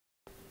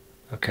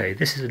Okay,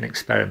 this is an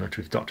experiment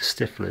with Dr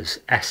Stifflers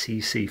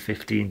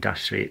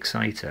SEC15-3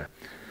 exciter.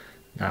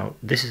 Now,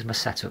 this is my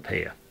setup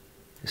here.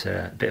 It's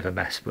a bit of a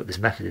mess, but there's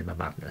method in my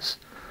madness.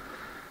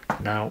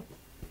 Now,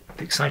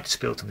 the exciter's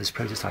built on this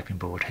prototyping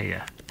board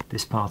here.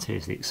 This part here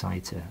is the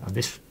exciter, and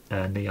this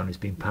neon is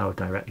being powered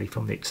directly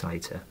from the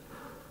exciter.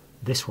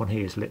 This one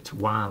here is lit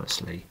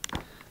wirelessly,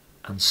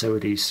 and so are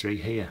these three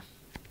here.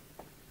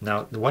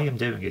 Now, the way I'm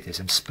doing it is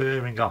I'm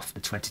spurring off the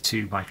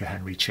 22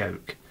 microhenry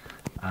choke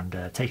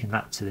and taking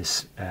that to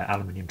this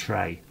aluminium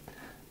tray,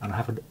 and I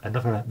have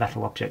another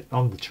metal object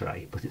on the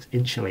tray, but it's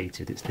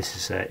insulated. This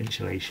is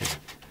insulation,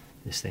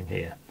 this thing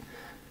here,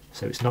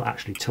 so it's not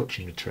actually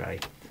touching the tray.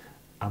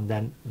 And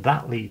then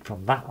that lead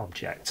from that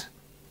object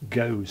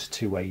goes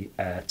to a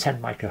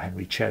 10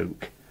 microhenry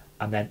choke,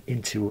 and then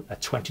into a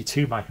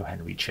 22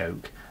 microhenry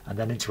choke, and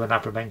then into an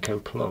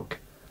Abramenko plug,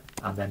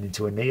 and then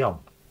into a neon.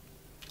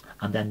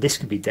 And then this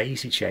can be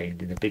daisy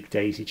chained in a big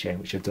daisy chain,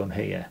 which I've done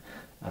here.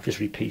 I've just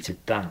repeated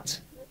that,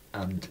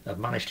 and I've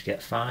managed to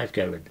get 5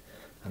 going,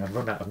 and I've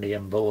run out of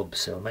neon bulbs,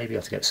 so maybe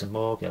I'll have to get some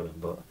more going,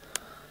 but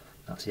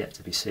that's yet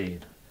to be seen.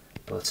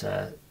 But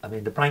I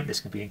mean, the brightness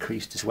can be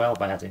increased as well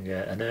by adding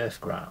an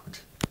earth ground.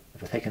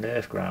 If I take an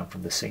earth ground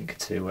from the sink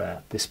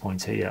to this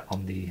point here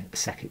on the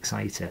sec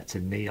exciter to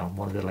neon,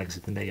 one of the legs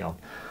of the neon,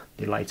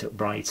 they light up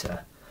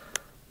brighter.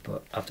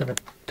 But I've done a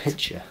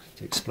picture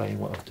to explain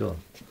what I've done,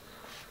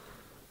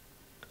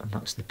 and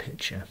that's the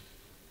picture.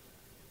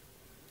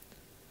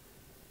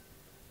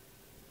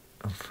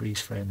 I'll freeze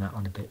frame that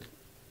on a bit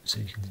so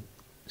you can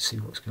see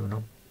what's going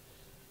on.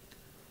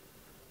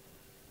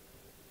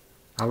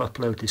 I'll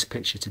upload this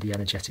picture to the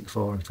energetic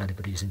forum if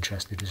anybody is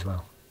interested as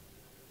well.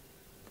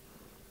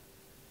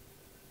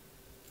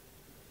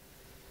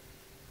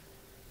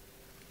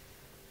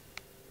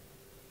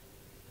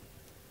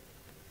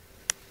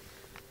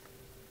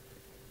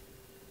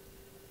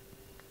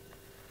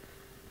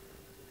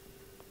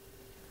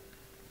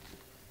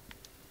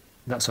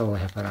 That's all I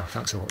have for now.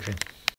 Thanks for watching.